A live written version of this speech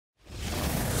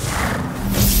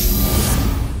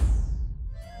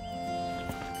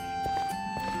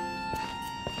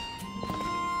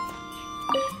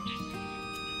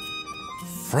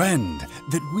friend.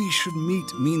 That we should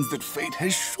meet means that fate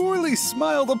has surely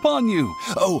smiled upon you.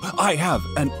 Oh, I have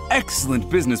an excellent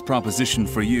business proposition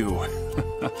for you.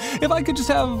 If I could just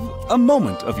have a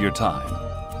moment of your time.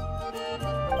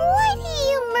 Why do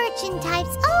you merchant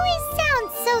types always sound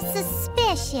so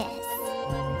suspicious?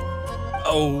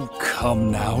 Oh,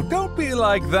 come now, don't be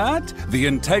like that. The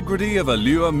integrity of a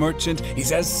lure merchant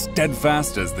is as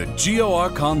steadfast as the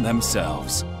Geo-Archon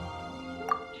themselves.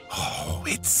 Oh,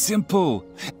 it's simple.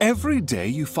 Every day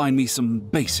you find me some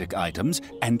basic items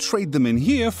and trade them in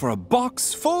here for a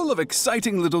box full of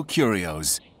exciting little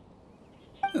curios.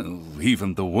 Oh,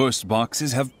 even the worst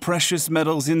boxes have precious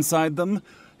metals inside them,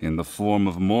 in the form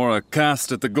of Mora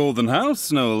cast at the Golden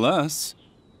House, no less.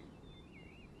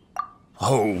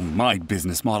 Oh, my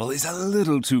business model is a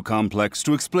little too complex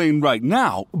to explain right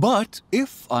now, but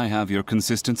if I have your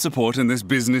consistent support in this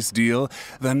business deal,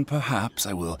 then perhaps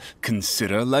I will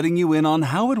consider letting you in on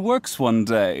how it works one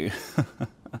day.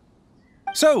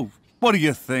 So, what do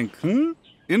you think,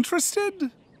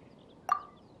 Interested?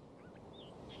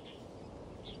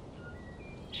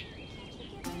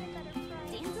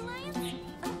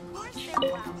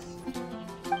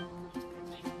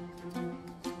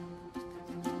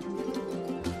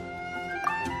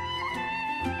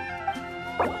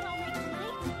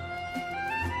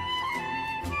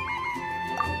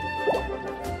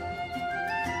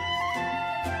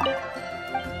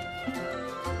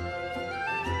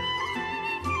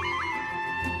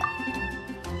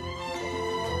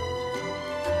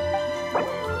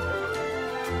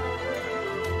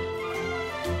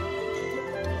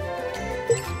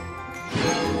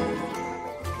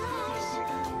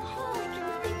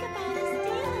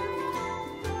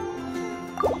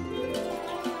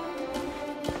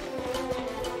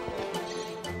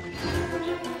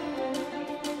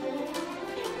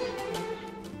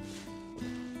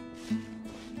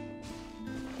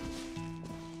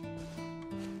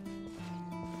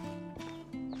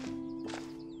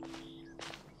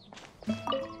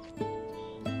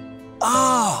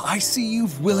 Ah, I see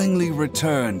you've willingly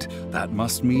returned. That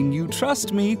must mean you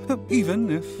trust me, even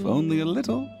if only a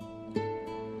little.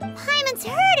 Paimon's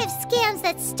heard of scams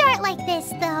that start like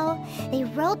this, though. They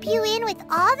rope you in with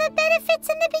all the benefits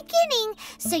in the beginning,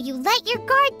 so you let your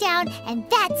guard down, and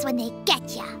that's when they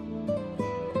get ya.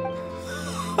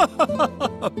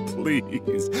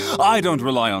 Please. I don't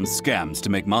rely on scams to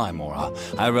make my Mora.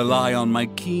 I rely on my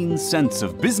keen sense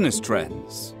of business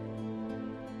trends.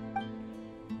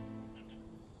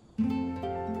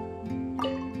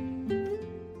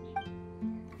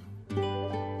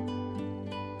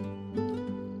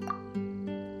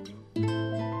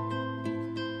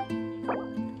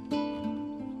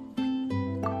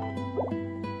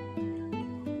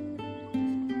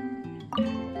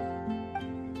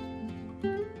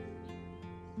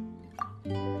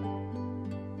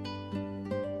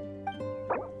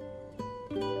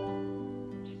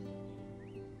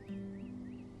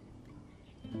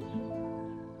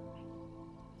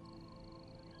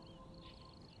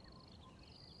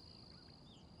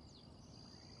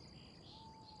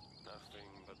 Nothing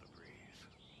but the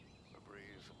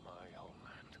breeze of my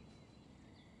homeland.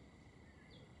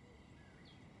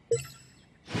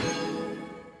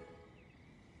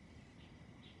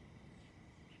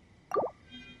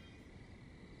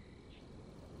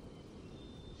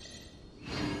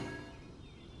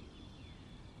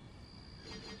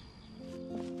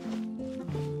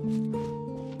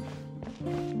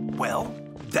 Well,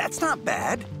 that's not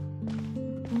bad.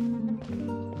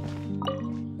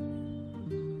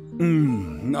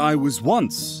 I was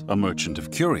once a merchant of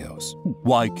curios.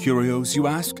 Why curios, you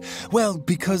ask? Well,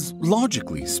 because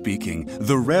logically speaking,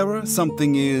 the rarer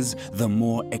something is, the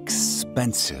more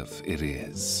expensive it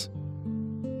is.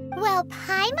 Well,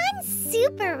 Paimon's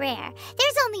super rare.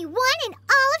 There's only one in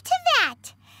all of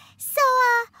Teyvat. So,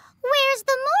 where's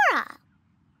the Mora?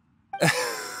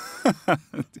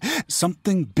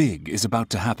 Something big is about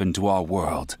to happen to our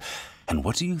world. And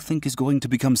what do you think is going to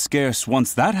become scarce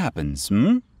once that happens,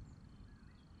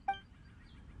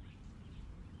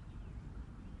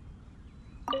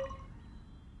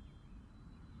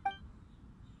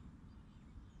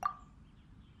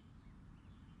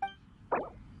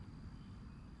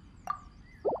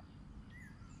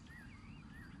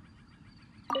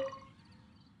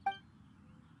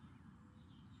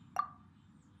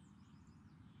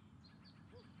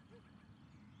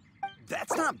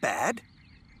 That's not bad.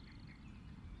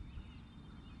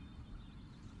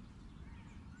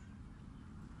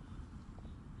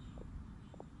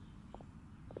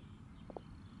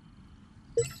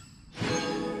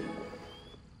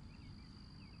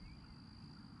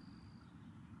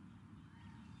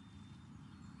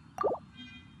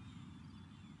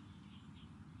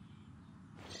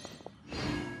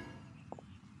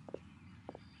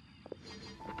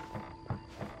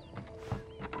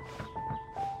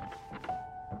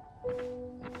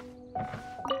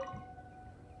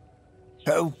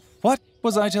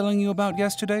 was I telling you about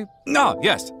yesterday? Ah,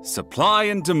 yes, supply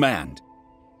and demand.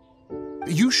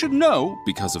 You should know,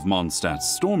 because of Mondstadt's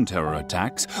storm terror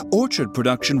attacks, orchard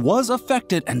production was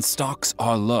affected and stocks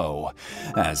are low.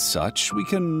 As such, we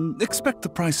can expect the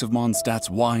price of Mondstadt's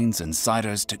wines and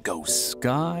ciders to go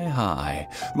sky high,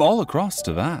 all across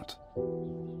to that.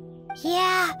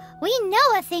 Yeah, we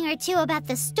know a thing or two about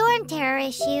the storm terror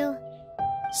issue.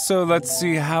 So let's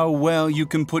see how well you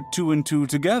can put two and two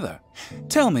together.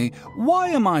 Tell me, why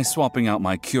am I swapping out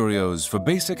my curios for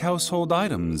basic household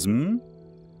items,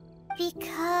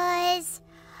 Because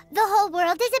the whole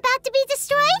world is about to be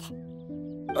destroyed?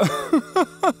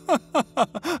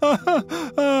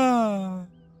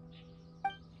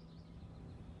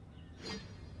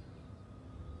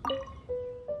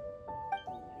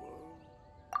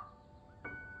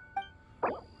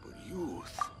 But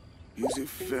youth is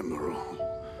ephemeral.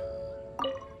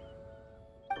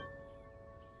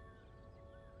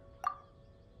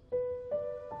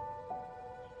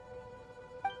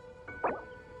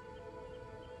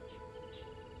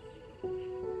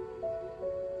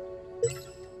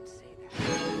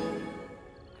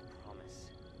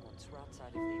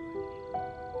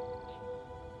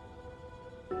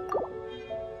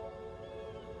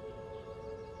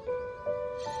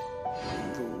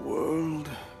 The world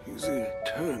is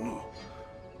eternal,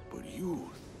 but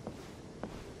youth.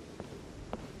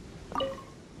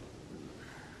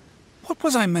 What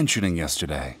was I mentioning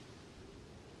yesterday?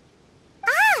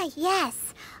 Ah,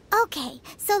 yes. Okay,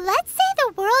 so let's say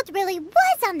the world really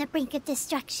was on the brink of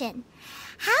destruction.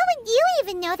 How would you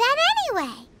even know that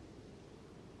anyway?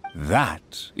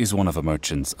 That is one of a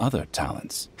merchant's other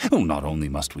talents. Oh, not only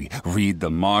must we read the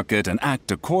market and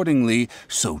act accordingly,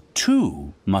 so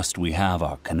too must we have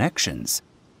our connections.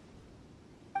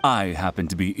 I happen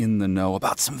to be in the know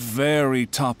about some very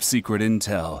top-secret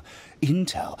intel.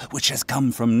 Intel which has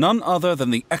come from none other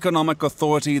than the economic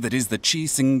authority that is the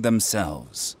Qixing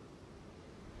themselves.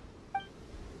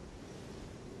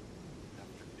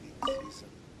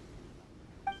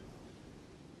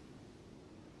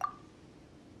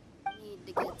 Need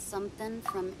to get something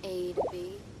from A to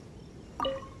B.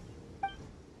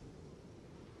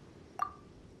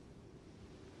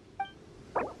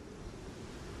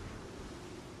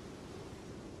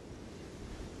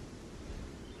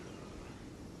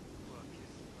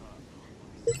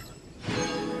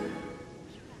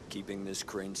 Keeping this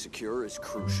crane secure is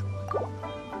crucial.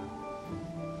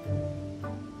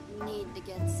 Need to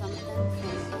get something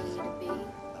from A to B.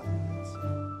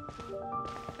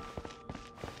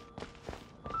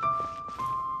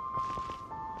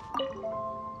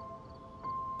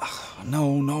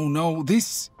 No,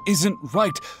 this isn't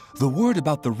right. The word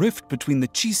about the rift between the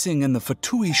Qixing and the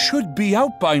Fatui should be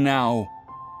out by now.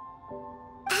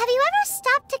 Have you ever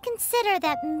stopped to consider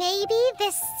that maybe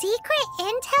this secret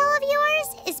intel of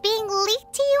yours is being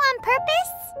leaked to you on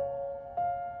purpose?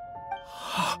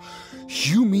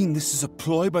 You mean this is a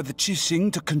ploy by the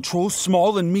Qixing to control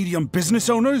small and medium business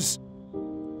owners?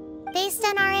 Based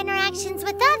on our interactions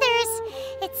with others,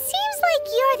 it seems like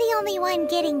you're the only one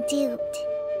getting duped.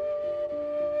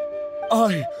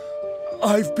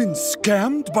 I've been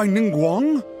scammed by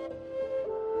Ningguang?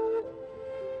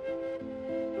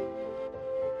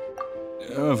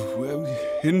 Well,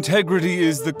 integrity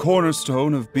is the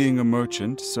cornerstone of being a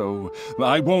merchant, so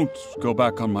I won't go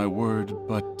back on my word,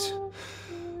 but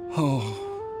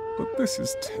this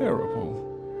is terrible.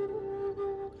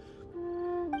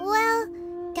 Well,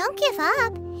 don't give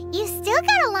up. You still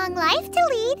got a long life to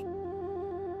lead.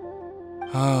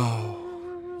 Oh,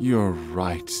 you're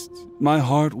right. My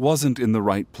heart wasn't in the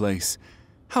right place.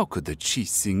 How could the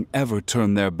Qixing ever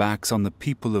turn their backs on the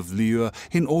people of Liu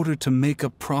in order to make a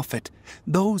profit?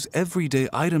 Those everyday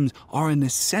items are a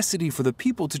necessity for the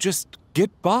people to just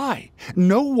get by.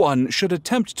 No one should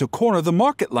attempt to corner the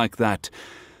market like that.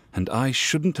 And I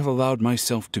shouldn't have allowed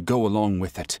myself to go along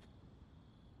with it.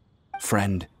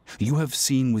 Friend, you have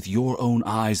seen with your own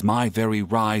eyes my very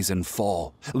rise and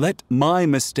fall. Let my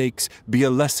mistakes be a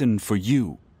lesson for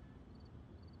you.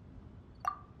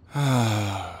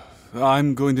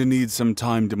 I'm going to need some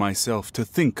time to myself to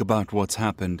think about what's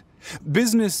happened.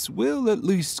 Business will at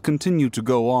least continue to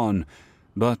go on,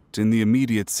 but in the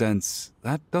immediate sense,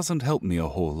 that doesn't help me a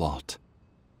whole lot.